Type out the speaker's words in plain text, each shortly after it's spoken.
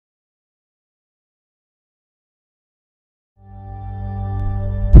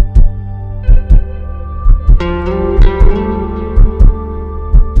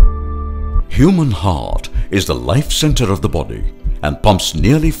human heart is the life center of the body and pumps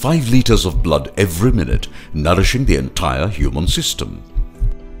nearly 5 liters of blood every minute, nourishing the entire human system.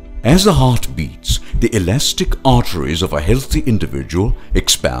 As the heart beats, the elastic arteries of a healthy individual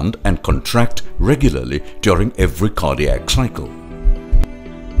expand and contract regularly during every cardiac cycle.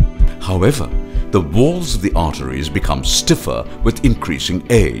 However, the walls of the arteries become stiffer with increasing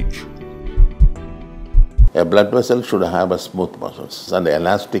age. A blood vessel should have a smooth muscles and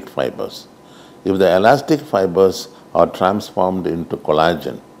elastic fibers. If the elastic fibers are transformed into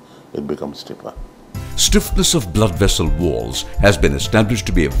collagen, it becomes stiffer. Stiffness of blood vessel walls has been established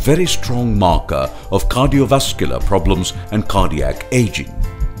to be a very strong marker of cardiovascular problems and cardiac aging.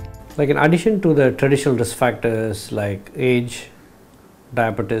 Like in addition to the traditional risk factors like age,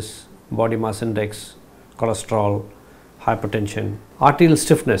 diabetes, body mass index, cholesterol, hypertension, arterial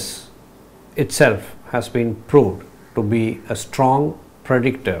stiffness itself has been proved to be a strong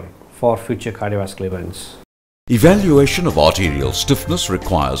predictor for future cardiovascular events. Evaluation of arterial stiffness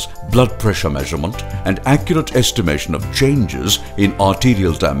requires blood pressure measurement and accurate estimation of changes in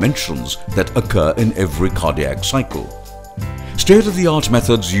arterial dimensions that occur in every cardiac cycle. State-of-the-art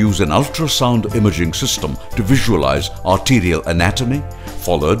methods use an ultrasound imaging system to visualize arterial anatomy,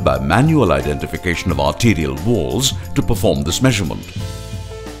 followed by manual identification of arterial walls to perform this measurement.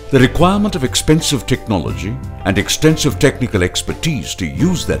 The requirement of expensive technology and extensive technical expertise to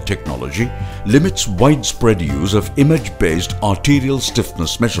use that technology limits widespread use of image-based arterial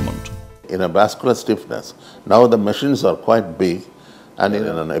stiffness measurement. In a vascular stiffness, now the machines are quite big, and in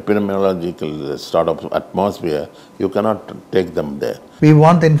an epidemiological sort of atmosphere, you cannot take them there. We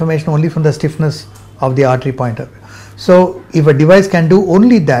want the information only from the stiffness of the artery point of view. So if a device can do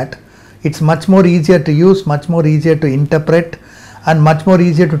only that, it's much more easier to use, much more easier to interpret, and much more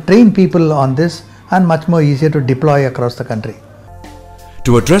easier to train people on this, and much more easier to deploy across the country.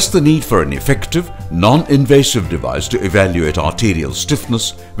 To address the need for an effective, non-invasive device to evaluate arterial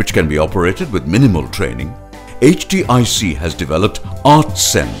stiffness, which can be operated with minimal training, HTIC has developed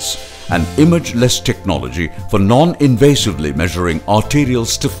ARTSENS, an image-less technology for non-invasively measuring arterial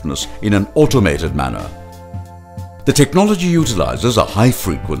stiffness in an automated manner. The technology utilizes a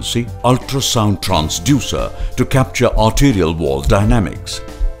high-frequency ultrasound transducer to capture arterial wall dynamics.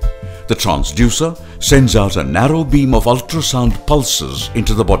 The transducer sends out a narrow beam of ultrasound pulses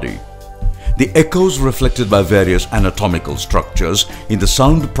into the body. The echoes reflected by various anatomical structures in the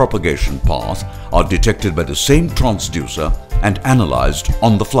sound propagation path are detected by the same transducer and analyzed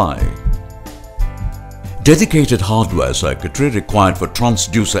on the fly. Dedicated hardware circuitry required for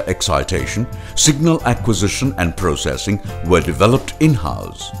transducer excitation, signal acquisition and processing were developed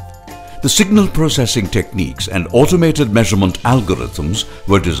in-house. The signal processing techniques and automated measurement algorithms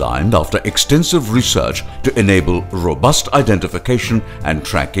were designed after extensive research to enable robust identification and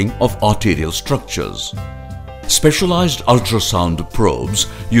tracking of arterial structures. Specialized ultrasound probes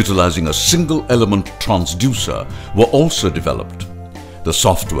utilizing a single-element transducer were also developed. The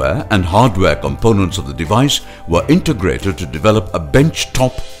software and hardware components of the device were integrated to develop a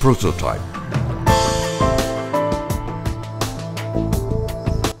benchtop prototype.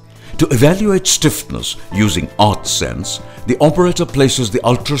 To evaluate stiffness using ARTSENS, the operator places the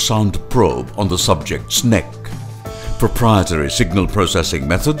ultrasound probe on the subject's neck. Proprietary signal processing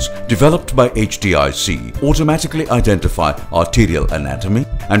methods developed by HTIC automatically identify arterial anatomy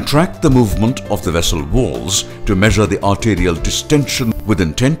and track the movement of the vessel walls to measure the arterial distension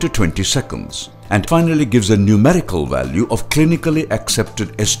within 10 to 20 seconds, and finally gives a numerical value of clinically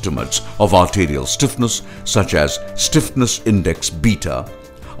accepted estimates of arterial stiffness such as stiffness index beta,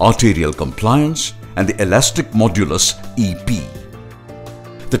 arterial compliance, and the elastic modulus EP.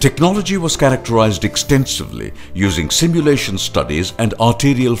 The technology was characterized extensively using simulation studies and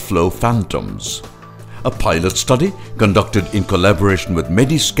arterial flow phantoms. A pilot study conducted in collaboration with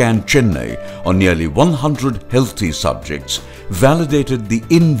Mediscan Chennai on nearly 100 healthy subjects validated the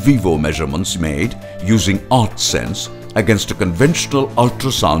in vivo measurements made using ARTSENS against a conventional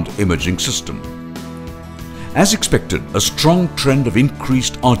ultrasound imaging system. As expected, a strong trend of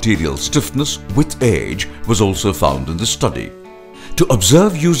increased arterial stiffness with age was also found in the study. To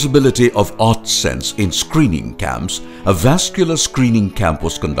observe usability of ARTSENS in screening camps, a vascular screening camp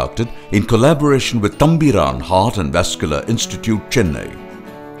was conducted in collaboration with Thambiran Heart and Vascular Institute, Chennai.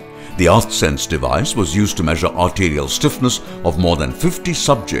 The ARTSENS device was used to measure arterial stiffness of more than 50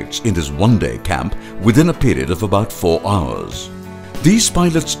 subjects in this one-day camp within a period of about 4 hours. These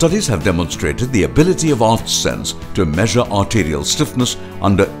pilot studies have demonstrated the ability of ARTSENS to measure arterial stiffness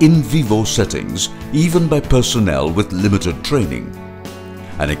under in vivo settings, even by personnel with limited training.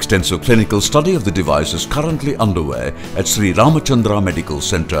 An extensive clinical study of the device is currently underway at Sri Ramachandra Medical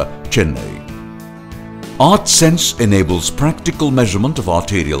Center, Chennai. ARTSENS enables practical measurement of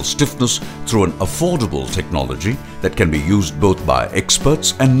arterial stiffness through an affordable technology that can be used both by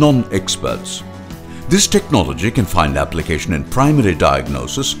experts and non-experts. This technology can find application in primary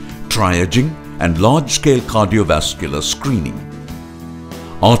diagnosis, triaging, and large-scale cardiovascular screening.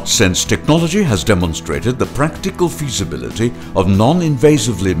 ARTSENS technology has demonstrated the practical feasibility of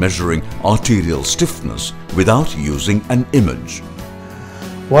non-invasively measuring arterial stiffness without using an image.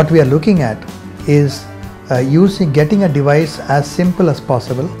 What we are looking at is getting a device as simple as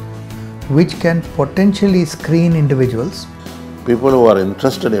possible, which can potentially screen individuals. People who are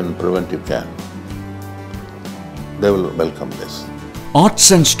interested in preventive care, they will welcome this.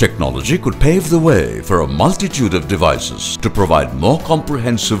 ARTSENS technology could pave the way for a multitude of devices to provide more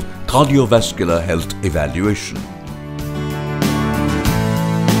comprehensive cardiovascular health evaluation.